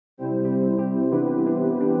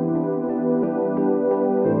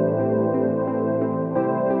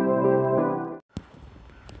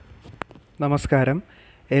നമസ്കാരം.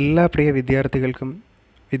 എല്ലാ പ്രിയ വിദ്യാർത്ഥികൾക്കും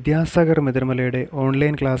വിദ്യാസാഗർ മിതിർമലയുടെ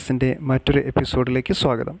ഓൺലൈൻ ക്ലാസ്സിൻ്റെ മറ്റൊരു എപ്പിസോഡിലേക്ക്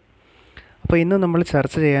സ്വാഗതം. അപ്പോൾ ഇന്ന് നമ്മൾ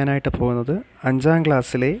ചർച്ച ചെയ്യാനായിട്ട് പോകുന്നത് 5ാം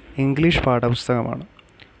ക്ലാസ്സിലെ ഇംഗ്ലീഷ് പാഠപുസ്തകമാണ്.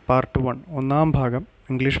 പാർട്ട് 1 ഒന്നാം ഭാഗം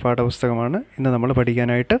ഇംഗ്ലീഷ് പാഠപുസ്തകമാണ് ഇന്ന് നമ്മൾ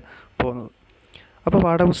പഠിക്കാനായിട്ട് പോകുന്നത്. അപ്പോൾ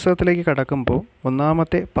പാഠപുസ്തകത്തിലേക്ക് കടക്കുമ്പോൾ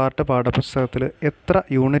ഒന്നാമത്തെ പാഠപുസ്തകത്തിൽ എത്ര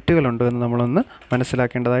യൂണിറ്റുകളുണ്ട് എന്ന് നമ്മളൊന്ന്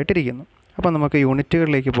മനസ്സിലാക്കേണ്ടതായിട്ടിരിക്കുന്നു. അപ്പോൾ നമുക്ക്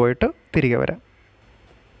യൂണിറ്റുകളിലേക്ക് പോയിട്ട് തിരികെ വരാം.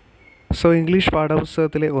 ഇംഗ്ലീഷ്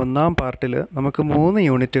പാഠപുസ്തകത്തിലെ ഒന്നാം പാർട്ടിൽ നമുക്ക് 3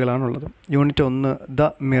 യൂണിറ്റുകളാണുള്ളത്. Unit 1 the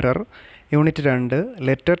mirror, unit 2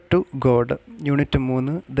 letter to God, unit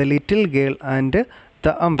 3 the little girl and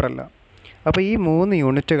the umbrella. അപ്പോൾ ഈ 3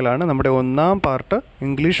 യൂണിറ്റുകളാണ് നമ്മുടെ ഒന്നാം പാർട്ട്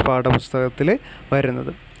ഇംഗ്ലീഷ് പാഠപുസ്തകത്തിൽ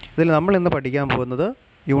വരുന്നത്. ഇതിൽ നമ്മൾ ഇന്ന് പഠിക്കാൻ പോകുന്നത്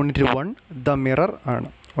യൂണിറ്റ് 1 ദ മിറർ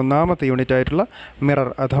ആണ്. ഒന്നാമത്തെ യൂണിറ്റ് ആയിട്ടുള്ള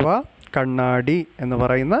മിറർ അഥവാ കണ്ണാടി എന്ന്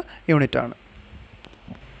പറയുന്ന യൂണിറ്റാണ്.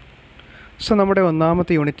 നമ്മുടെ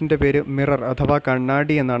ഒന്നാമത്തെ യൂണിറ്റിൻ്റെ പേര് മിറർ അഥവാ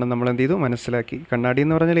കണ്ണാടി എന്നാണ്. നമ്മൾ എന്ത് ചെയ്തു മനസ്സിലാക്കി. കണ്ണാടി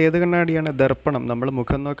എന്ന് പറഞ്ഞാൽ ഏത് കണ്ണാടിയാണ്? ദർപ്പണം, നമ്മൾ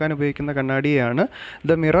മുഖം നോക്കാൻ ഉപയോഗിക്കുന്ന കണ്ണാടിയാണ്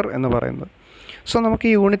ദ മിറർ എന്ന് പറയുന്നത്. നമുക്ക്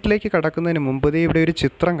ഈ യൂണിറ്റിലേക്ക് കടക്കുന്നതിന് മുമ്പ് ഇവിടെ ഒരു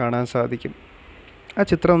ചിത്രം കാണാൻ സാധിക്കും. ആ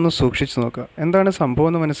ചിത്രം ഒന്ന് സൂക്ഷിച്ച് നോക്കുക. എന്താണ് സംഭവം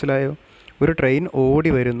എന്ന് മനസ്സിലായോ? ഒരു ട്രെയിൻ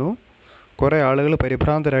ഓടി വരുന്നു. കുറേ ആളുകൾ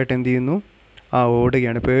പരിഭ്രാന്തരായിട്ട് എന്ത് ചെയ്യുന്നു?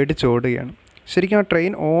 ഓടുകയാണ്, പേടിച്ചോടുകയാണ്. ശരിക്കും ആ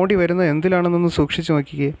ട്രെയിൻ ഓടി വരുന്നത് എന്തിലാണെന്നൊന്ന് സൂക്ഷിച്ച്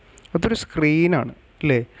നോക്കിക്കേ. അതൊരു സ്ക്രീനാണ്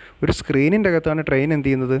അല്ലേ? ഒരു സ്ക്രീനിൻ്റെ അകത്താണ് ട്രെയിൻ എന്ത്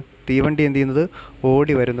ചെയ്യുന്നത്, തീവണ്ടി എന്ത് ചെയ്യുന്നത്,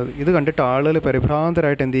 ഓടി വരുന്നത്. ഇത് കണ്ടിട്ട് ആളുകൾ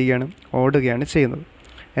പരിഭ്രാന്തരായിട്ട് എന്ത് ചെയ്യുകയാണ്, ഓടുകയാണ് ചെയ്യുന്നത്.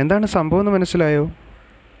 എന്താണ് സംഭവം എന്ന് മനസ്സിലായോ?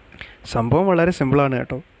 സംഭവം വളരെ സിമ്പിളാണ്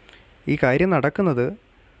കേട്ടോ. ഈ കാര്യം നടക്കുന്നത്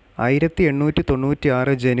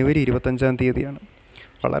 1896 ജനുവരി 25-ാം തീയതിയാണ്.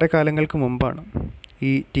 വളരെ കാലങ്ങൾക്ക് മുമ്പാണ്.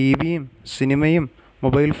 ഈ ടി വിയും സിനിമയും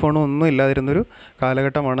മൊബൈൽ ഫോണും ഒന്നും ഇല്ലാതിരുന്നൊരു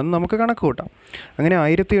കാലഘട്ടമാണെന്ന് നമുക്ക് കണക്ക് കൂട്ടാം. അങ്ങനെ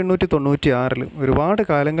 1896 ഒരുപാട്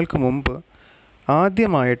കാലങ്ങൾക്ക് മുമ്പ്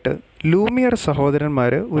ആദ്യമായിട്ട് ലൂമിയർ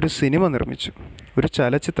സഹോദരന്മാർ ഒരു സിനിമ നിർമ്മിച്ചു, ഒരു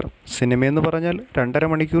ചലച്ചിത്രം. സിനിമയെന്ന് പറഞ്ഞാൽ 2.5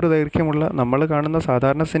 മണിക്കൂർ ദൈർഘ്യമുള്ള നമ്മൾ കാണുന്ന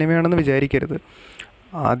സാധാരണ സിനിമയാണെന്ന് വിചാരിക്കരുത്.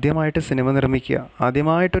 ആദ്യമായിട്ട് സിനിമ നിർമ്മിക്കുക,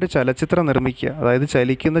 ആദ്യമായിട്ടൊരു ചലച്ചിത്രം നിർമ്മിക്കുക, അതായത്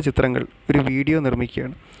ചലിക്കുന്ന ചിത്രങ്ങൾ, ഒരു വീഡിയോ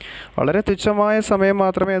നിർമ്മിക്കുകയാണ്. വളരെ തുച്ഛമായ സമയം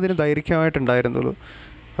മാത്രമേ അതിന് ദൈർഘ്യമായിട്ടുണ്ടായിരുന്നുള്ളൂ.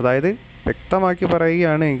 അതായത് വ്യക്തമാക്കി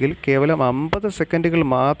പറയുകയാണെങ്കിൽ കേവലം 50 സെക്കൻഡുകൾ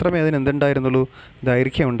മാത്രമേ അതിന് എന്തുണ്ടായിരുന്നുള്ളൂ,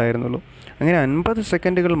 ദൈർഘ്യം ഉണ്ടായിരുന്നുള്ളൂ. അങ്ങനെ 50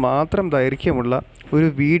 സെക്കൻഡുകൾ മാത്രം ദൈർഘ്യമുള്ള ഒരു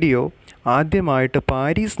വീഡിയോ ആദ്യമായിട്ട്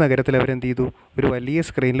പാരീസ് നഗരത്തിൽ അവരെന്ത് ചെയ്തു, ഒരു വലിയ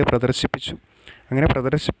സ്ക്രീനിൽ പ്രദർശിപ്പിച്ചു. അങ്ങനെ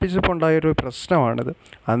പ്രദർശിപ്പിച്ചപ്പോൾ ഉണ്ടായൊരു പ്രശ്നമാണിത്.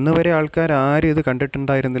 അന്ന് വരെ ആൾക്കാർ ആരും ഇത്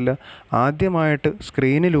കണ്ടിട്ടുണ്ടായിരുന്നില്ല. ആദ്യമായിട്ട്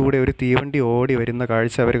സ്ക്രീനിലൂടെ ഒരു തീവണ്ടി ഓടി വരുന്ന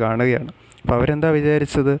കാഴ്ച അവർ കാണുകയാണ്. അപ്പോൾ അവരെന്താ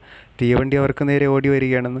വിചാരിച്ചത്? തീവണ്ടി അവർക്ക് നേരെ ഓടി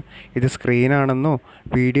വരികയാണെന്ന്. ഇത് സ്ക്രീനാണെന്നോ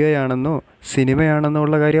വീഡിയോയാണെന്നോ സിനിമയാണെന്നോ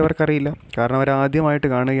ഉള്ള കാര്യം അവർക്കറിയില്ല. കാരണം അവരാദ്യമായിട്ട്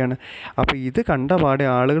കാണുകയാണ്. അപ്പോൾ ഇത് കണ്ട പാടെ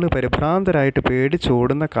ആളുകൾ പരിഭ്രാന്തരായിട്ട്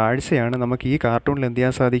പേടിച്ചോടുന്ന കാഴ്ചയാണ് നമുക്ക് ഈ കാർട്ടൂണിൽ എന്ത്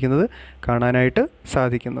ചെയ്യാൻ സാധിക്കുന്നത്, കാണാനായിട്ട്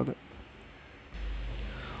സാധിക്കുന്നത്.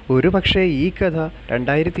 ഒരു പക്ഷേ ഈ കഥ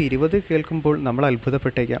 2020 കേൾക്കുമ്പോൾ നമ്മൾ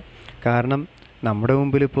അത്ഭുതപ്പെട്ടേക്കാം. കാരണം നമ്മുടെ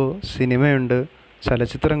മുമ്പിലിപ്പോൾ സിനിമയുണ്ട്,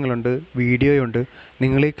 ചലച്ചിത്രങ്ങളുണ്ട്, വീഡിയോയുണ്ട്.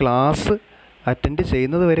 നിങ്ങൾ ഈ ക്ലാസ് അറ്റൻഡ്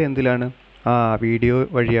ചെയ്യുന്നത് വരെ എന്തിലാണ്? വീഡിയോ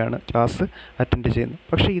വഴിയാണ് ക്ലാസ് അറ്റൻഡ് ചെയ്യുന്നത്.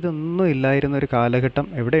 പക്ഷേ ഇതൊന്നും ഇല്ലായിരുന്ന ഒരു കാലഘട്ടം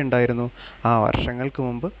എവിടെ ഉണ്ടായിരുന്നു? വർഷങ്ങൾക്ക്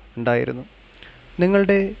മുമ്പ് ഉണ്ടായിരുന്നു.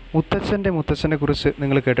 നിങ്ങളുടെ മുത്തച്ഛനെ കുറിച്ച്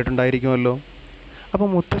നിങ്ങൾ കേട്ടിട്ടുണ്ടായിരിക്കുമല്ലോ. അപ്പോൾ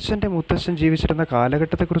മുത്തച്ഛൻ ജീവിച്ചിരുന്ന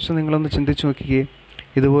കാലഘട്ടത്തെക്കുറിച്ച് നിങ്ങളൊന്ന് ചിന്തിച്ച് നോക്കിക്കേ.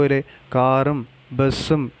 ഇതുപോലെ കാറും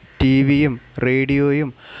ബസ്സും ടി വിയും റേഡിയോയും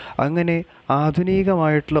അങ്ങനെ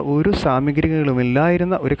ആധുനികമായിട്ടുള്ള ഒരു സാമഗ്രികളും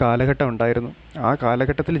ഇല്ലായിരുന്ന ഒരു കാലഘട്ടം ഉണ്ടായിരുന്നു. ആ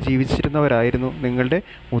കാലഘട്ടത്തിൽ ജീവിച്ചിരുന്നവരായിരുന്നു നിങ്ങളുടെ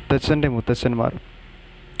മുത്തച്ഛന്മാർ.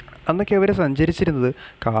 അന്നൊക്കെ അവർ സഞ്ചരിച്ചിരുന്നത്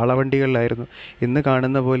കാളവണ്ടികളിലായിരുന്നു. ഇന്ന്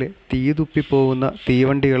കാണുന്ന പോലെ തീ തുപ്പിപ്പോകുന്ന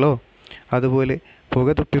തീവണ്ടികളോ അതുപോലെ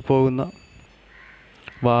പുക തുപ്പിപ്പോകുന്ന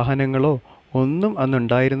വാഹനങ്ങളോ ഒന്നും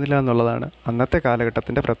അന്നുണ്ടായിരുന്നില്ല എന്നുള്ളതാണ് അന്നത്തെ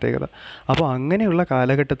കാലഘട്ടത്തിൻ്റെ പ്രത്യേകത. അപ്പോൾ അങ്ങനെയുള്ള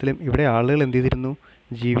കാലഘട്ടത്തിലും ഇവിടെ ആളുകൾ എന്ത് ചെയ്തിരുന്നു,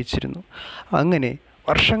 ജീവിച്ചിരുന്നു. അങ്ങനെ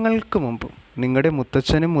വർഷങ്ങൾക്ക് മുമ്പ് നിങ്ങളുടെ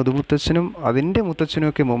മുത്തച്ഛനും മുതുമുത്തച്ഛനും അതിൻ്റെ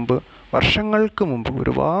മുത്തച്ഛനുമൊക്കെ മുമ്പ്, വർഷങ്ങൾക്ക് മുമ്പ്,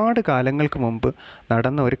 ഒരുപാട് കാലങ്ങൾക്ക് മുമ്പ്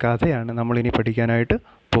നടന്ന ഒരു കഥയാണ് നമ്മളിനി പഠിക്കാനായിട്ട്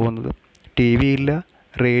പോകുന്നത്. ടി വി ഇല്ല,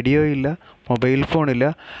 റേഡിയോ ഇല്ല, മൊബൈൽ ഫോണില്ല,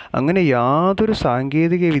 അങ്ങനെ യാതൊരു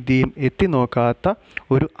സാങ്കേതിക വിദ്യയും എത്തി നോക്കാത്ത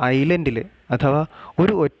ഒരു ഐലൻഡിൽ അഥവാ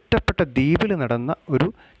ഒരു ഒറ്റപ്പെട്ട ദ്വീപിൽ നടന്ന ഒരു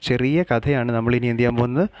ചെറിയ കഥയാണ് നമ്മളിനി എന്ത് ചെയ്യാൻ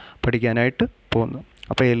പോകുന്നത്, പഠിക്കാനായിട്ട് പോകുന്നത്.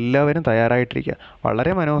 അപ്പോൾ എല്ലാവരും തയ്യാറായിട്ടിരിക്കുക.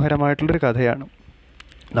 വളരെ മനോഹരമായിട്ടുള്ളൊരു കഥയാണ്.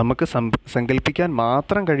 നമുക്ക് സങ്കല്പിക്കാൻ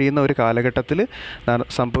മാത്രം കഴിയുന്ന ഒരു കാലഘട്ടത്തിൽ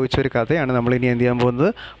സംഭവിച്ച ഒരു കഥയാണ് നമ്മളിനി എന്ത് ചെയ്യാൻ പോകുന്നത്,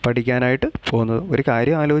 പഠിക്കാനായിട്ട് പോകുന്നത്. ഒരു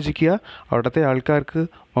കാര്യം ആലോചിക്കുക, അവിടുത്തെ ആൾക്കാർക്ക്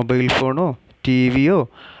മൊബൈൽ ഫോണോ ടി വിയോ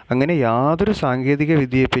അങ്ങനെ യാതൊരു സാങ്കേതിക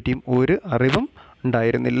വിദ്യയെപ്പറ്റിയും ഒരു അറിവും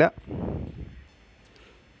ഉണ്ടായിരുന്നില്ല.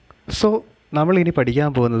 നമ്മളിനി പഠിക്കാൻ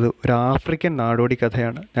പോകുന്നത് ഒരു ആഫ്രിക്കൻ നാടോടി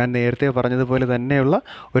കഥയാണ്. ഞാൻ നേരത്തെ പറഞ്ഞതുപോലെ തന്നെയുള്ള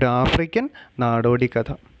ഒരു ആഫ്രിക്കൻ നാടോടി കഥ.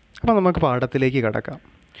 അപ്പോൾ നമുക്ക് പാഠത്തിലേക്ക് കടക്കാം.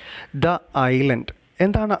 The island.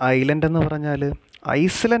 എന്താണ് ഐലൻഡ് എന്ന് പറഞ്ഞാൽ?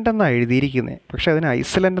 ഐസ്ലൻഡ് എന്നാണ് എഴുതിയിരിക്കുന്നത്, പക്ഷേ അതിന്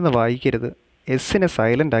ഐസ്ലൻഡ് എന്ന് വായിക്കരുത്. എസ്സിനെ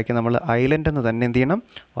സൈലൻ്റ് ആക്കി നമ്മൾ ഐലൻഡ് എന്ന് തന്നെ എന്ത് ചെയ്യണം?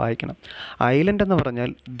 വായിക്കണം. ഐലൻഡ് എന്ന് പറഞ്ഞാൽ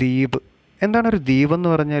ദ്വീപ്. എന്താണ് ഒരു ദ്വീപ് എന്ന്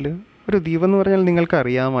പറഞ്ഞാൽ? ഒരു ദ്വീപ് എന്ന് പറഞ്ഞാൽ നിങ്ങൾക്ക്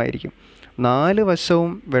അറിയാമായിരിക്കും. 4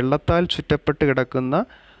 വശവും വെള്ളത്താൽ ചുറ്റപ്പെട്ട് കിടക്കുന്ന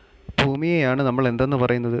ഭൂമിയെയാണ് നമ്മൾ എന്തെന്ന്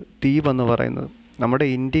പറയുന്നത്? ദ്വീപ് എന്ന് പറയുന്നത്. നമ്മുടെ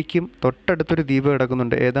ഇന്ത്യക്കും തൊട്ടടുത്തൊരു ദ്വീപ്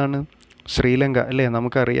കിടക്കുന്നുണ്ട്. ഏതാണ്? ശ്രീലങ്ക അല്ലേ?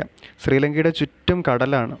 നമുക്കറിയാം. ശ്രീലങ്കയുടെ ചുറ്റും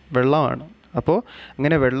കടലാണ്, വെള്ളമാണ്. അപ്പോൾ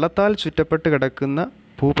ഇങ്ങനെ വെള്ളത്താൽ ചുറ്റപ്പെട്ട് കിടക്കുന്ന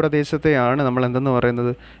ഭൂപ്രദേശത്തെയാണ് നമ്മൾ എന്തെന്ന്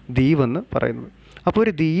പറയുന്നത്? ദ്വീപ് എന്ന് പറയുന്നത്. അപ്പോൾ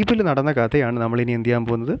ഒരു ദ്വീപിൽ നടന്ന കഥയാണ് നമ്മളിനി എന്ത് ചെയ്യാൻ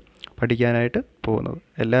പോകുന്നത്? പഠിക്കാനായിട്ട് പോകുന്നത്.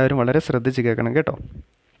 എല്ലാവരും വളരെ ശ്രദ്ധിച്ച് കേൾക്കണം കേട്ടോ.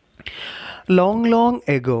 Long long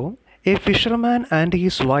ago a fisherman and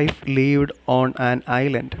his wife lived on an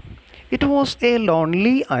island. It was a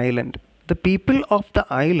lonely island. The people of the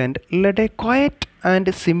island led a quiet and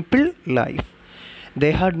simple life.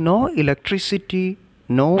 They had no electricity,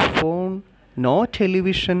 no phone, no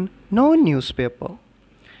television, no newspaper.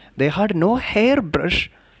 They had no hairbrush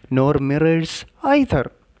nor mirrors either.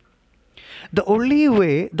 The only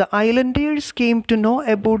way the islanders came to know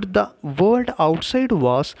about the world outside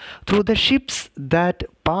was through the ships that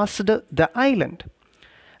passed the island.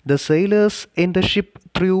 The sailors in the ship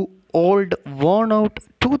threw old, worn-out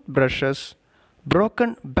toothbrushes,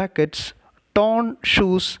 broken buckets, torn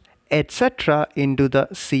shoes, etc. into the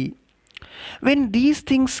sea. When these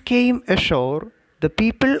things came ashore, the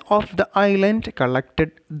people of the island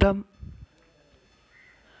collected them.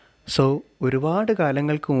 So ഒരുപാട്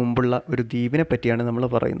കാലങ്ങൾക്ക് മുമ്പുള്ള ഒരു ദ്വീപിനെ പറ്റിയാണ് നമ്മൾ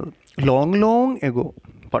പറയുന്നത്. Long long ago,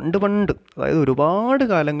 പണ്ട്, അതായത് ഒരുപാട്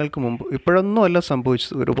കാലങ്ങൾക്ക് മുമ്പ്. ഇപ്പോഴൊന്നും അല്ല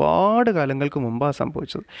സംഭവിച്ചത്, ഒരുപാട് കാലങ്ങൾക്ക് മുമ്പാണ്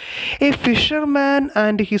സംഭവിച്ചത്. A fisherman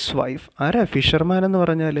and his wife. ആരാ ഫിഷർമാൻ എന്ന്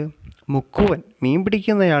പറഞ്ഞാൽ? മുക്കുവൻ, മീൻ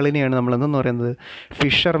പിടിക്കുന്നയാളിനെയാണ് നമ്മൾ എന്തെന്ന് പറയുന്നത്?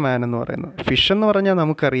 ഫിഷർമാൻ എന്ന് പറയുന്നത്. ഫിഷ് എന്ന് പറഞ്ഞാൽ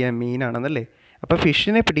നമുക്കറിയാം മീനാണെന്നല്ലേ. അപ്പോൾ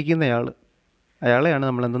ഫിഷിനെ പിടിക്കുന്നയാൾ, അയാളെയാണ്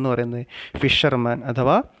നമ്മൾ എന്തെന്ന് പറയുന്നത്? ഫിഷർമാൻ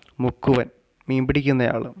അഥവാ മുക്കുവൻ, മീൻ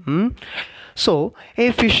പിടിക്കുന്നയാൾ. So A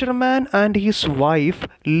fisherman and his wife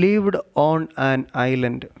lived on an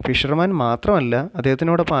island. Fisherman മാത്രമല്ല,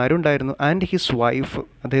 അദ്ദേഹത്തിനോടൊപ്പം ആരുണ്ടായിരുന്നു? ആൻഡ് ഹിസ് വൈഫ്,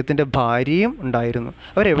 അദ്ദേഹത്തിൻ്റെ ഭാര്യയും ഉണ്ടായിരുന്നു.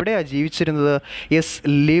 അവരെവിടെയാണ് ജീവിച്ചിരുന്നത്? Yes,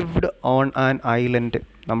 lived on an island.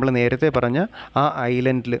 നമ്മൾ നേരത്തെ പറഞ്ഞ ആ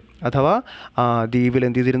ഐലൻഡിൽ അഥവാ ആ ദ്വീപിൽ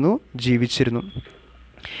എന്ത് ചെയ്തിരുന്നു? ജീവിച്ചിരുന്നു.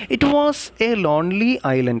 It was A lonely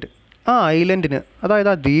island. ആ ഐലൻഡിന്, അതായത്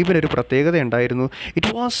ആ ദ്വീപിനൊരു പ്രത്യേകത ഉണ്ടായിരുന്നു.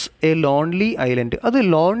 It was A lonely island. അത്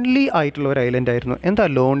ലോൺലി ആയിട്ടുള്ള ഒരു ഐലൻഡായിരുന്നു. എന്താ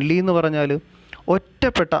ലോൺലി എന്ന് പറഞ്ഞാൽ?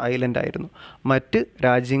 ഒറ്റപ്പെട്ട ഐലൻഡായിരുന്നു. മറ്റ്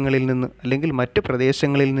രാജ്യങ്ങളിൽ നിന്ന് അല്ലെങ്കിൽ മറ്റ്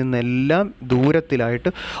പ്രദേശങ്ങളിൽ നിന്നെല്ലാം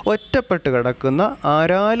ദൂരത്തിലായിട്ട് ഒറ്റപ്പെട്ട് കിടക്കുന്ന,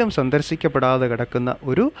 ആരാലും സന്ദർശിക്കപ്പെടാതെ കിടക്കുന്ന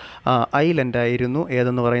ഒരു ഐലൻഡായിരുന്നു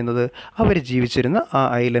ഏതെന്ന് പറയുന്നത്? അവർ ജീവിച്ചിരുന്ന ആ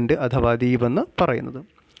ഐലൻഡ് അഥവാ ദ്വീപെന്ന് പറയുന്നത്.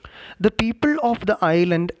 The people of the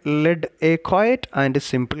island led a quiet and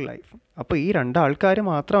simple life. അപ്പോൾ ഈ 2 ആൾക്കാർ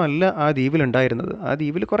മാത്രമല്ല ആ ദ്വീപിലുണ്ടായിരുന്നത്. ആ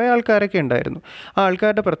ദ്വീപിൽ കുറേ ആൾക്കാരൊക്കെ ഉണ്ടായിരുന്നു. ആ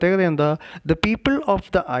ആൾക്കാരുടെ പ്രത്യേകത എന്താ? The people of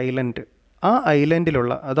the island, ആ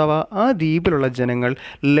ഐലൻഡിലുള്ള അഥവാ ആ ദ്വീപിലുള്ള ജനങ്ങൾ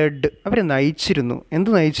ലെഡ്, അവർ നയിച്ചിരുന്നു. എന്ത്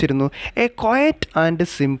നയിച്ചിരുന്നു? A quiet and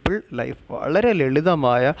simple life. വളരെ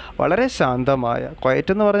ലളിതമായ, വളരെ ശാന്തമായ.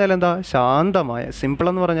 ക്വയറ്റ് എന്ന് പറഞ്ഞാൽ എന്താ? ശാന്തമായ. സിമ്പിൾ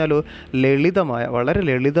എന്ന് പറഞ്ഞാലോ ലളിതമായ, വളരെ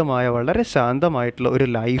ലളിതമായ, വളരെ ശാന്തമായിട്ടുള്ള ഒരു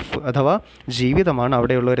ലൈഫ് അഥവാ ജീവിതമാണ്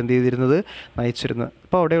അവിടെയുള്ളവർ എന്ത് ചെയ്തിരുന്നത്? നയിച്ചിരുന്നത്.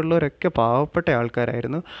 അപ്പോൾ അവിടെയുള്ളവരൊക്കെ പാവപ്പെട്ട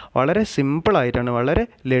ആൾക്കാരായിരുന്നു. വളരെ സിമ്പിളായിട്ടാണ്, വളരെ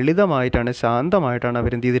ലളിതമായിട്ടാണ്, ശാന്തമായിട്ടാണ്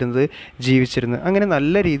അവരെന്ത് ചെയ്തിരുന്നത്? ജീവിച്ചിരുന്നത്. അങ്ങനെ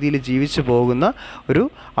നല്ല രീതിയിൽ ജീവിച്ചു പോകുന്ന ഒരു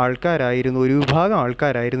ആൾക്കാരായിരുന്നു, ഒരു വിഭാഗം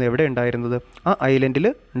ആൾക്കാരായിരുന്നു എവിടെ ഉണ്ടായിരുന്നത്? ആ ഐലൻഡിൽ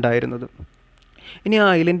ഉണ്ടായിരുന്നത്. ഇനി ആ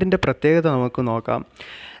ഐലൻഡിൻ്റെ പ്രത്യേകത നമുക്ക് നോക്കാം.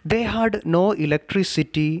 They had no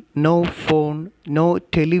electricity, no phone, no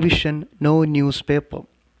television, no newspaper.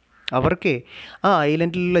 അവർക്ക് ആ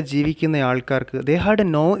ഐലൻഡിലുള്ള ജീവിക്കുന്ന ആൾക്കാർക്ക് ദേ ഹാഡ്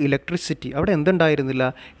നോ ഇലക്ട്രിസിറ്റി. അവിടെ എന്തുണ്ടായിരുന്നില്ല?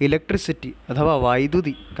 ഇലക്ട്രിസിറ്റി അഥവാ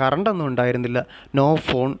വൈദ്യുതി, കറണ്ടൊന്നും ഉണ്ടായിരുന്നില്ല. നോ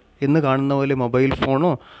ഫോൺ എന്ന് കാണുന്ന പോലെ മൊബൈൽ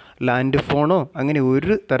ഫോണോ ലാൻഡ് ഫോണോ അങ്ങനെ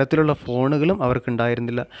ഒരു തരത്തിലുള്ള ഫോണുകളും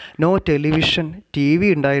അവർക്കുണ്ടായിരുന്നില്ല. നോ ടെലിവിഷൻ, ടി വി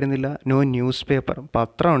ഉണ്ടായിരുന്നില്ല. നോ ന്യൂസ് പേപ്പർ,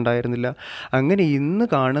 പത്രം ഉണ്ടായിരുന്നില്ല. അങ്ങനെ ഇന്ന്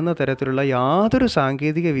കാണുന്ന തരത്തിലുള്ള യാതൊരു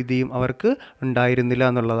സാങ്കേതിക വിദ്യയും അവർക്ക് ഉണ്ടായിരുന്നില്ല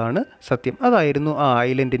എന്നുള്ളതാണ് സത്യം. അതായിരുന്നു ആ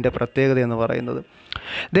ഐലൻഡിൻ്റെ പ്രത്യേകത എന്ന് പറയുന്നത്.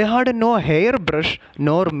 They had no hair brush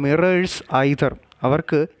nor mirrors either.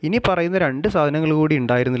 അവർക്ക് ഇനി പറയുന്ന 2 സാധനങ്ങൾ കൂടി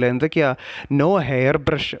ഉണ്ടായിരുന്നില്ല. എന്തൊക്കെയാ? നോ ഹെയർ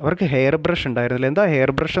ബ്രഷ്, അവർക്ക് ഹെയർ ബ്രഷ് ഉണ്ടായിരുന്നില്ല. എന്താ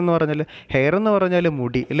ഹെയർ ബ്രഷ് എന്ന് പറഞ്ഞാൽ? ഹെയർ എന്ന് പറഞ്ഞാൽ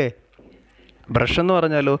മുടി അല്ലേ? ബ്രഷ് എന്ന്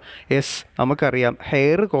പറഞ്ഞാലോ, യെസ്, നമുക്കറിയാം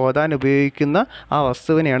ഹെയർ കോതാൻ ഉപയോഗിക്കുന്ന ആ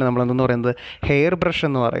വസ്തുവിനെയാണ് നമ്മൾ എന്തെന്ന് പറയുന്നത്, ഹെയർ ബ്രഷ്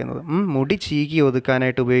എന്ന് പറയുന്നത്. മുടി ചീകി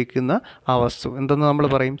ഒതുക്കാനായിട്ട് ഉപയോഗിക്കുന്ന ആ വസ്തു എന്തെന്ന് നമ്മൾ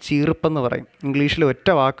പറയും, ചീർപ്പെന്ന് പറയും. ഇംഗ്ലീഷിൽ ഒറ്റ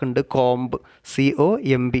വാക്കുണ്ട്, കോംബ്,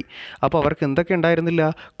 COMB. അപ്പോൾ അവർക്ക് എന്തൊക്കെ ഉണ്ടായിരുന്നില്ല,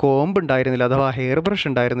 കോംബ് ഉണ്ടായിരുന്നില്ല, അഥവാ ഹെയർ ബ്രഷ്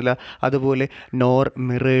ഉണ്ടായിരുന്നില്ല. അതുപോലെ നോർ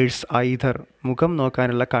മിറേഴ്സ് ഐദർ, മുഖം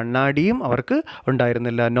നോക്കാനുള്ള കണ്ണാടിയും അവർക്ക്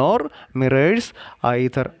ഉണ്ടായിരുന്നില്ല. നോർ മിറേഴ്സ്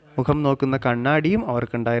ഐദർ, മുഖം നോക്കുന്ന കണ്ണാടിയും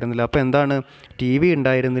അവർക്കുണ്ടായിരുന്നില്ല. അപ്പോൾ എന്താണ്, TV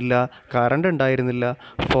ഉണ്ടായിരുന്നില്ല, കറണ്ട് ഉണ്ടായിരുന്നില്ല,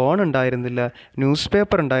 ഫോൺ ഉണ്ടായിരുന്നില്ല, ന്യൂസ്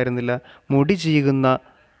പേപ്പർ ഉണ്ടായിരുന്നില്ല, മുടി ചീകുന്ന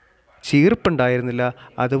ചീർപ്പുണ്ടായിരുന്നില്ല,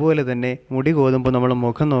 അതുപോലെ തന്നെ മുടി കോതുമ്പോൾ നമ്മൾ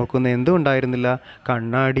മുഖം നോക്കുന്ന എന്തും ഉണ്ടായിരുന്നില്ല,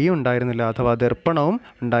 കണ്ണാടിയും ഉണ്ടായിരുന്നില്ല, അഥവാ ദർപ്പണവും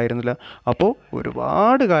ഉണ്ടായിരുന്നില്ല. അപ്പോൾ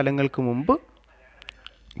ഒരുപാട് കാലങ്ങൾക്ക് മുമ്പ്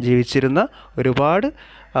ജീവിച്ചിരുന്ന ഒരുപാട്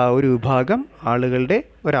ഒരു വിഭാഗം ആളുകളുടെ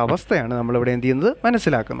ഒരവസ്ഥയാണ് നമ്മളിവിടെ എന്ത് ചെയ്യുന്നത്,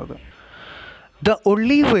 മനസ്സിലാക്കുന്നത്. The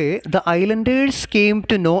only way the islanders came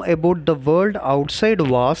to know about the world outside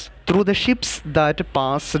was through the ships that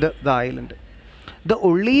passed the island. The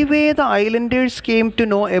only way the islanders came to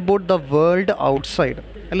know about the world outside,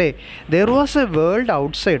 അല്ലേ, there was a world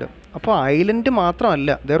outside. അപ്പോൾ island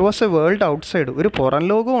മാത്രമല്ല, there was a world outside, ഒരു പുറം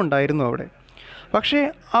ലോകവും ഉണ്ടായിരുന്നു അവിടെ. പക്ഷേ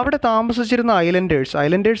അവിടെ താമസിച്ചിരുന്ന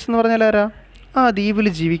ഐലൻഡേഴ്സ് എന്ന് പറഞ്ഞാൽ ആരാ, ആ ദ്വീപിൽ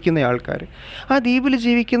ജീവിക്കുന്ന ആൾക്കാർ. ആ ദ്വീപിൽ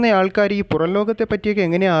ജീവിക്കുന്ന ആൾക്കാർ ഈ പുറം ലോകത്തെ പറ്റിയൊക്കെ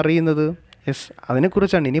എങ്ങനെയാണ് അറിയുന്നത്? യെസ്,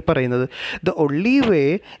 അതിനെക്കുറിച്ചാണ് ഇനി പറയുന്നത്. The only way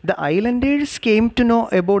the Islanders came to know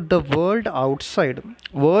about the world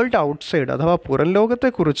outside അഥവാ പുറം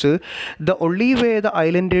ലോകത്തെക്കുറിച്ച്, the only way the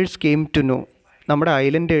Islanders came to know, നമ്മുടെ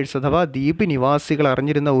ഐലൻഡേഴ്സ് അഥവാ ദ്വീപ് നിവാസികൾ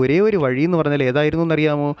അറിഞ്ഞിരുന്ന ഒരേ ഒരു വഴി എന്ന് പറഞ്ഞാൽ ഏതായിരുന്നു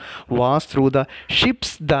എന്നറിയാമോ? Was through the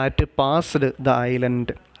ships that passed the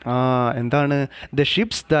island. എന്താണ്, the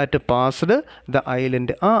ships that passed the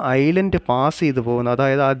island, ആ ഐലൻഡ് പാസ് ചെയ്ത് പോകുന്ന,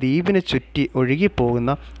 അതായത് ആ ദ്വീപിനെ ചുറ്റി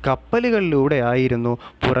ഒഴുകിപ്പോകുന്ന കപ്പലുകളിലൂടെ ആയിരുന്നു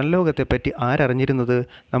പുറം ലോകത്തെപ്പറ്റി ആരറിഞ്ഞിരുന്നത്?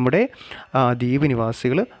 നമ്മുടെ ദ്വീപ്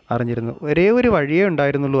നിവാസികൾ അറിഞ്ഞിരുന്നു. ഒരേ ഒരു വഴിയേ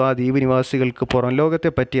ഉണ്ടായിരുന്നുള്ളൂ ആ ദ്വീപ് നിവാസികൾക്ക് പുറം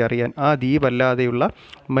ലോകത്തെപ്പറ്റി അറിയാൻ. ആ ദ്വീപല്ലാതെയുള്ള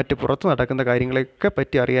മറ്റ് പുറത്ത് നടക്കുന്ന കാര്യങ്ങളെയൊക്കെ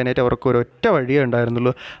പറ്റി അറിയാനായിട്ട് അവർക്ക് ഒരൊറ്റ വഴിയേ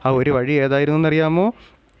ഉണ്ടായിരുന്നുള്ളൂ. ആ ഒരു വഴി ഏതായിരുന്നു എന്നറിയാമോ?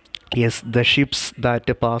 Yes, the ships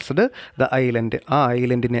that passed the island, ആ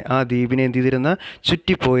ഐലൻഡിനെ, ആ ദ്വീപിനെ എന്ത് ചെയ്തിരുന്ന,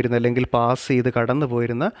 ചുറ്റിപ്പോയിരുന്ന അല്ലെങ്കിൽ പാസ് ചെയ്ത് കടന്നു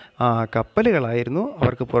പോയിരുന്ന ആ കപ്പലുകളായിരുന്നു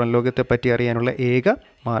അവർക്ക് പുറം ലോകത്തെ പറ്റി അറിയാനുള്ള ഏക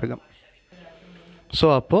മാർഗം. സോ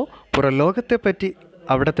അപ്പോൾ പുറം ലോകത്തെപ്പറ്റി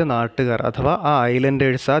അവിടുത്തെ നാട്ടുകാർ അഥവാ ആ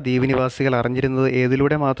ഐലൻഡേഴ്സ്, ആ ദ്വീപ് നിവാസികൾ അറിഞ്ഞിരുന്നത്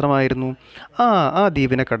ഏതിലൂടെ മാത്രമായിരുന്നു? ആ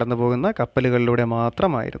ദ്വീപിനെ കടന്നു പോകുന്ന കപ്പലുകളിലൂടെ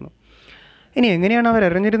മാത്രമായിരുന്നു. ഇനി എങ്ങനെയാണ് അവർ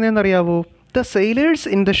അറിഞ്ഞിരുന്നതെന്നറിയാവോ? The sailors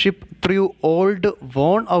in the ship threw old,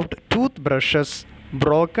 worn-out toothbrushes,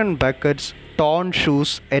 broken buckets, torn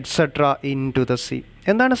shoes, etc. into the sea.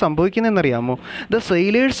 എന്താണ് സംഭവിക്കുന്നതെന്നറിയാമോ? The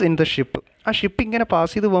sailors in the ship, ആ ഷിപ്പ് ഇങ്ങനെ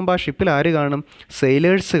പാസ് ചെയ്ത് പോകുമ്പോൾ ആ ഷിപ്പിൽ ആര് കാണും?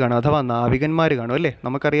 സെയിലേഴ്സ് കാണും, അഥവാ നാവികന്മാർ കാണും, അല്ലേ?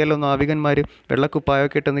 നമുക്കറിയാമല്ലോ, നാവികന്മാർ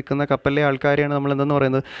വെള്ളക്കുപ്പായൊക്കെ ഇട്ട് നിൽക്കുന്ന കപ്പലിലെ ആൾക്കാരെയാണ് നമ്മൾ എന്തെന്ന്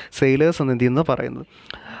പറയുന്നത്, സെയിലേഴ്സ് എന്ന് പറയുന്നത്.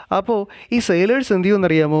 അപ്പോൾ ഈ സെയിലേഴ്സ് എന്ത്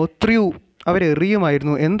ചെയ്യുമെന്നറിയാമോ? Through,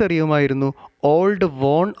 അവരെറിയുമായിരുന്നു. എന്തെറിയുമായിരുന്നു? Old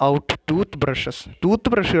von out tooth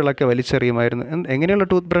ബ്രഷുകളൊക്കെ വലിച്ചെറിയുമായിരുന്നു. എങ്ങനെയുള്ള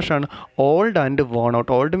tooth ബ്രഷാണ്? Old and von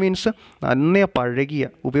out. Old means നന്നേ പഴകിയ,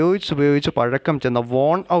 ഉപയോഗിച്ച് പഴക്കം ചെന്ന,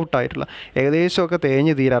 വോൺ ഔട്ടായിട്ടുള്ള, ഏകദേശമൊക്കെ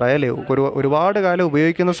തേഞ്ഞ് തീരാറായ, അല്ലേ? ഒരുപാട് കാലം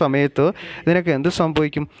ഉപയോഗിക്കുന്ന സമയത്ത് ഇതിനൊക്കെ എന്ത്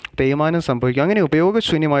സംഭവിക്കും? തേയ്മാനം സംഭവിക്കും. അങ്ങനെ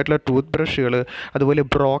ഉപയോഗശൂന്യമായിട്ടുള്ള ടൂത്ത് ബ്രഷുകൾ, അതുപോലെ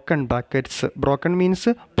ബ്രോക്കൺ ബക്കറ്റ്സ്, ബ്രോക്കൺ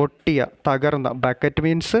മീൻസ് പൊട്ടിയ, തകർന്ന, ബക്കറ്റ്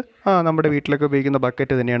മീൻസ് നമ്മുടെ വീട്ടിലൊക്കെ ഉപയോഗിക്കുന്ന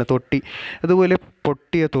ബക്കറ്റ് തന്നെയാണ്, തൊട്ടി. അതുപോലെ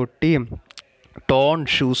പൊട്ടിയ തൊട്ടിയും, ടോൺ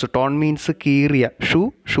ഷൂസ്, ടോൺ മീൻസ് കീറിയ,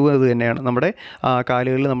 ഷൂ അത് തന്നെയാണ്, നമ്മുടെ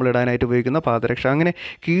കാലുകളിൽ നമ്മൾ ഇടാനായിട്ട് ഉപയോഗിക്കുന്ന പാദരക്ഷ. അങ്ങനെ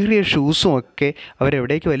കീറിയ ഷൂസും ഒക്കെ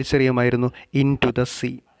അവരെവിടേക്ക് വലിച്ചെറിയുമായിരുന്നു? ഇൻ ടു ദ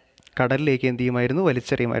സീ, കടലിലേക്ക് എന്ത് ചെയ്യുമായിരുന്നു?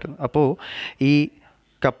 വലിച്ചെറിയുമായിരുന്നു. അപ്പോൾ ഈ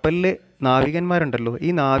കപ്പലിലെ നാവികന്മാരുണ്ടല്ലോ, ഈ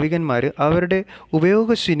നാവികന്മാർ അവരുടെ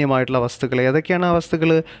ഉപയോഗശൂന്യമായിട്ടുള്ള വസ്തുക്കൾ, ഏതൊക്കെയാണ് ആ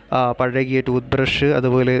വസ്തുക്കൾ? പഴകിയ ടൂത്ത് ബ്രഷ്,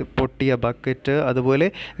 അതുപോലെ പൊട്ടിയ ബക്കറ്റ്, അതുപോലെ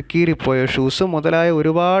കീറിപ്പോയ ഷൂസ് മുതലായ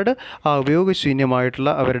ഒരുപാട്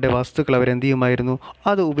ഉപയോഗശൂന്യമായിട്ടുള്ള അവരുടെ വസ്തുക്കൾ അവരെന്ത് ചെയ്യുമായിരുന്നു?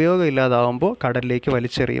 അത് ഉപയോഗമില്ലാതാവുമ്പോൾ കടലിലേക്ക്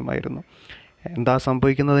വലിച്ചെറിയുമായിരുന്നു. എന്താ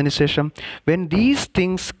സംഭവിക്കുന്നതിന് ശേഷം? When these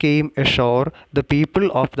things came ashore the people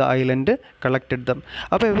of the island collected dum.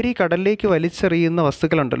 അപ്പോൾ ഇവർ ഈ കടലിലേക്ക് വലിച്ചെറിയുന്ന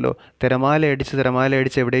വസ്തുക്കളുണ്ടല്ലോ,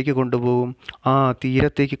 തിരമാലയടിച്ച് എവിടേക്ക് കൊണ്ടുപോകും?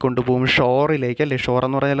 തീരത്തേക്ക് കൊണ്ടുപോകും, ഷോറിലേക്ക്, അല്ലേ? ഷോർ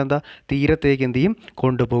എന്ന് പറഞ്ഞാൽ എന്താ? തീരത്തേക്ക് എന്ത് ചെയ്യും?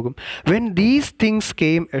 കൊണ്ടുപോകും. When these things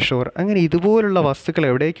came ashore, അങ്ങനെ ഇതുപോലുള്ള വസ്തുക്കൾ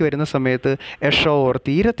എവിടേക്ക് വരുന്ന സമയത്ത്? എഷോർ,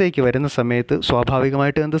 തീരത്തേക്ക് വരുന്ന സമയത്ത്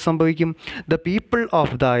സ്വാഭാവികമായിട്ട് എന്ത് സംഭവിക്കും? The people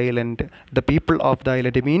of the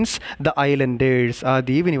island means the island, ആ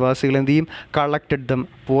ദ്വീപ് നിവാസികൾ എന്ത് ചെയ്യും? കളക്റ്റഡ് ദം,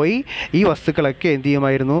 പോയി ഈ വസ്തുക്കളൊക്കെ എന്ത്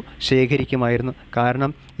ചെയ്യുമായിരുന്നു? ശേഖരിക്കുമായിരുന്നു.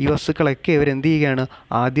 കാരണം ഈ വസ്തുക്കളൊക്കെ ഇവരെന്ത് ചെയ്യുകയാണ്?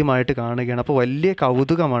 ആദ്യമായിട്ട് കാണുകയാണ്. അപ്പോൾ വലിയ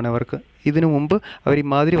കൗതുകമാണ് അവർക്ക്. ഇതിനു മുമ്പ് അവർ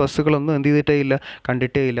ഇമാതിരി വസ്തുക്കളൊന്നും എന്ത് ചെയ്തിട്ടേ ഇല്ല,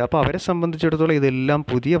 കണ്ടിട്ടേ ഇല്ല. അപ്പോൾ അവരെ സംബന്ധിച്ചിടത്തോളം ഇതെല്ലാം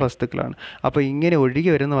പുതിയ വസ്തുക്കളാണ്. അപ്പോൾ ഇങ്ങനെ ഒഴുകി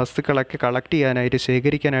വരുന്ന വസ്തുക്കളൊക്കെ കളക്ട് ചെയ്യാനായിട്ട്,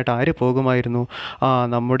 ശേഖരിക്കാനായിട്ട് ആര് പോകുമായിരുന്നു?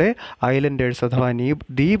 നമ്മുടെ ഐലൻഡേഴ്സ് അഥവാ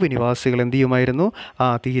ദ്വീപ് നിവാസികൾ എന്ത് ചെയ്യുമായിരുന്നു?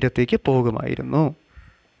 തീരത്തേക്ക് പോകുമായിരുന്നു.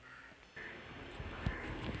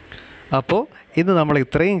 അപ്പോൾ ഇന്ന് നമ്മൾ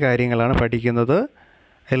ഇത്രയും കാര്യങ്ങളാണ് പഠിക്കുന്നത്.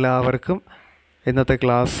 എല്ലാവർക്കും ഇന്നത്തെ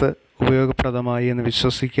ക്ലാസ് ഉപയോഗപ്രദമായി എന്ന്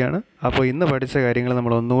വിശ്വസിക്കുകയാണ്. അപ്പോൾ ഇന്ന് പഠിച്ച കാര്യങ്ങൾ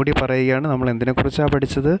നമ്മൾ ഒന്നുകൂടി പറയുകയാണ്. നമ്മൾ എന്തിനെക്കുറിച്ചാണ്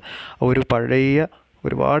പഠിച്ചത്? ഒരു പഴയ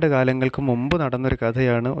ഒരുപാട് കാലങ്ങൾക്ക് മുമ്പ് നടന്നൊരു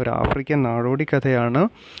കഥയാണ്, ഒരു ആഫ്രിക്കൻ നാടോടി കഥയാണ്.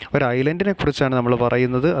 ഒരു ഐലൻഡിനെ കുറിച്ചാണ് നമ്മൾ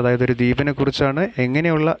പറയുന്നത്, അതായത് ഒരു ദ്വീപിനെ കുറിച്ചാണ്.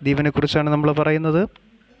 എങ്ങനെയുള്ള ദ്വീപിനെ കുറിച്ചാണ് നമ്മൾ പറയുന്നത്?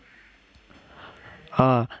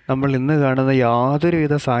 നമ്മൾ ഇന്ന് കാണുന്ന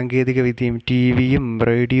യാതൊരുവിധ സാങ്കേതിക വിദ്യയും, ടി വിയും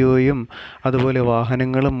റേഡിയോയും അതുപോലെ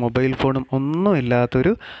വാഹനങ്ങളും മൊബൈൽ ഫോണും ഒന്നും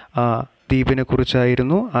ഇല്ലാത്തൊരു ദ്വീപിനെ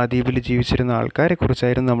കുറിച്ചായിരുന്നു, ആ ദ്വീപിൽ ജീവിച്ചിരുന്ന ആൾക്കാരെ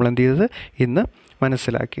കുറിച്ചായിരുന്നു നമ്മൾ എന്ത് ചെയ്തത്? ഇന്ന്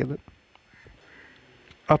മനസ്സിലാക്കിയത്.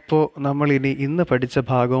 അപ്പോൾ നമ്മളിനി ഇന്ന് പഠിച്ച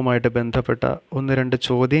ഭാഗവുമായിട്ട് ബന്ധപ്പെട്ട 1-2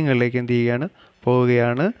 ചോദ്യങ്ങളിലേക്ക് എന്ത് ചെയ്യുകയാണ്,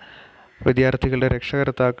 പോവുകയാണ്. വിദ്യാർത്ഥികളുടെ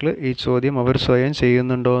രക്ഷകർത്താക്കൾ ഈ ചോദ്യം അവർ സ്വയം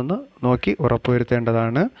ചെയ്യുന്നുണ്ടോ എന്ന് നോക്കി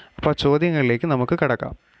ഉറപ്പുവരുത്തേണ്ടതാണ്. അപ്പോൾ ആ ചോദ്യങ്ങളിലേക്ക് നമുക്ക്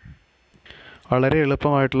കടക്കാം. വളരെ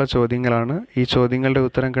എളുപ്പമായിട്ടുള്ള ചോദ്യങ്ങളാണ്. ഈ ചോദ്യങ്ങളുടെ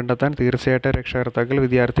ഉത്തരം കണ്ടെത്താൻ തീർച്ചയായിട്ടും രക്ഷകർത്താക്കൾ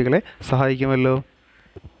വിദ്യാർത്ഥികളെ സഹായിക്കുമല്ലോ.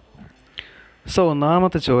 സോ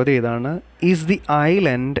ഒന്നാമത്തെ ചോദ്യം ഇതാണ്: is the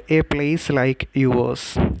island A place like yours?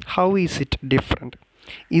 How is it different?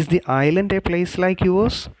 Is the island A place like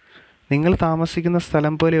yours? നിങ്ങൾ താമസിക്കുന്ന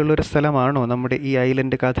സ്ഥലം പോലെയുള്ളൊരു സ്ഥലമാണോ നമ്മുടെ ഈ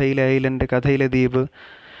ഐലൻഡ്, കഥയിലെ ദ്വീപ്?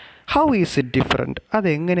 How is it different?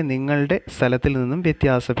 അതെങ്ങനെ നിങ്ങളുടെ സ്ഥലത്തിൽ നിന്നും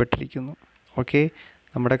വ്യത്യാസപ്പെട്ടിരിക്കുന്നു? ഓക്കെ,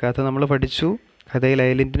 നമ്മുടെ കഥ നമ്മൾ പഠിച്ചു, കഥയിലെ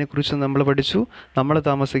ഐലൻഡിനെ കുറിച്ച് നമ്മൾ പഠിച്ചു, നമ്മൾ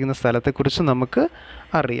താമസിക്കുന്ന സ്ഥലത്തെക്കുറിച്ച് നമുക്ക്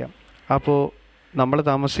അറിയാം. അപ്പോൾ നമ്മൾ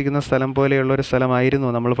താമസിക്കുന്ന സ്ഥലം പോലെയുള്ളൊരു സ്ഥലമായിരുന്നു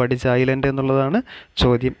നമ്മൾ പഠിച്ച ഐലൻഡ് എന്നുള്ളതാണ്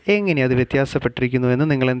ചോദ്യം. എങ്ങനെ അത് വ്യത്യാസപ്പെട്ടിരിക്കുന്നു എന്ന്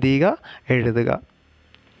നിങ്ങൾ എന്ത് ചെയ്യുക? എഴുതുക.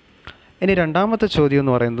 ഇനി രണ്ടാമത്തെ ചോദ്യം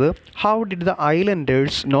എന്ന് പറയുന്നത്: how did the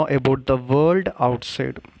Islanders know about the world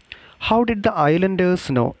outside? How did the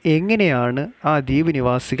Islanders no? എങ്ങനെയാണ് ആ ദ്വീപ്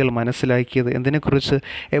നിവാസികൾ മനസ്സിലാക്കിയത്? എന്തിനെക്കുറിച്ച്?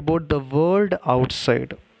 About the world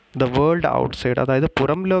outside. The world outside, അതായത്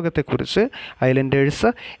പുറം ലോകത്തെക്കുറിച്ച് ഐലൻഡേഴ്സ്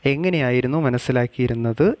എങ്ങനെയായിരുന്നു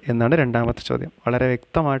മനസ്സിലാക്കിയിരുന്നത് എന്നാണ് രണ്ടാമത്തെ ചോദ്യം. വളരെ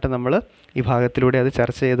വ്യക്തമായിട്ട് നമ്മൾ ഈ ഭാഗത്തിലൂടെ അത്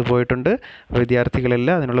ചർച്ച ചെയ്ത് പോയിട്ടുണ്ട്.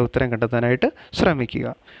 വിദ്യാർത്ഥികളെല്ലാം അതിനുള്ള ഉത്തരം കണ്ടെത്താനായിട്ട്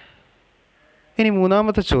ശ്രമിക്കുക. ഇനി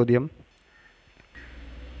മൂന്നാമത്തെ ചോദ്യം: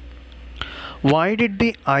 Why did the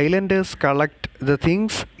islanders collect the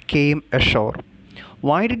things came ashore?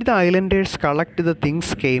 Why did the islanders collect the things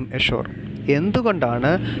came ashore?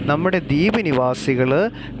 എന്തുകൊണ്ടാണ് നമ്മുടെ ദ്വീപ് നിവാസികൾ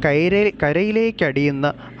കരയിലേക്കടിയുന്ന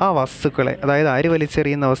ആ വസ്തുക്കളെ, അതായത് ആര്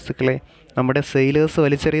വലിച്ചെറിയുന്ന വസ്തുക്കളെ? നമ്മുടെ സെയിലേഴ്സ്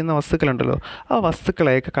വലിച്ചെറിയുന്ന വസ്തുക്കളുണ്ടല്ലോ, ആ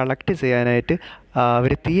വസ്തുക്കളെയൊക്കെ കളക്ട് ചെയ്യാനായിട്ട്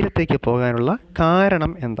അവർ തീരത്തേക്ക് പോകാനുള്ള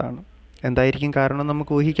കാരണം എന്താണ്? എന്തായിരിക്കും കാരണം?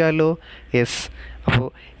 നമുക്ക് ഊഹിക്കാമല്ലോ. യെസ്. അപ്പോൾ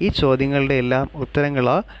ഈ ചോദ്യങ്ങളുടെ എല്ലാം ഉത്തരങ്ങൾ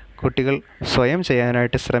കുട്ടികൾ സ്വയം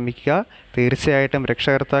ചെയ്യാനായിട്ട് ശ്രമിക്കുക. തീർച്ചയായിട്ടും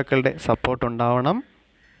രക്ഷകർത്താക്കളുടെ സപ്പോർട്ട് ഉണ്ടാവണം.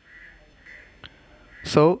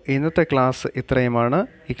 സോ ഇന്നത്തെ ക്ലാസ് ഇത്രയുമാണ്.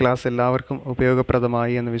 ഈ ക്ലാസ് എല്ലാവർക്കും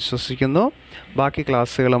ഉപയോഗപ്രദമായി എന്ന് വിശ്വസിക്കുന്നു. ബാക്കി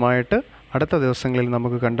ക്ലാസ്സുകളുമായിട്ട് അടുത്ത ദിവസങ്ങളിൽ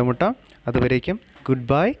നമുക്ക് കണ്ടുമുട്ടാം. അതുവരേക്കും ഗുഡ്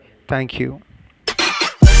ബൈ. Thank you.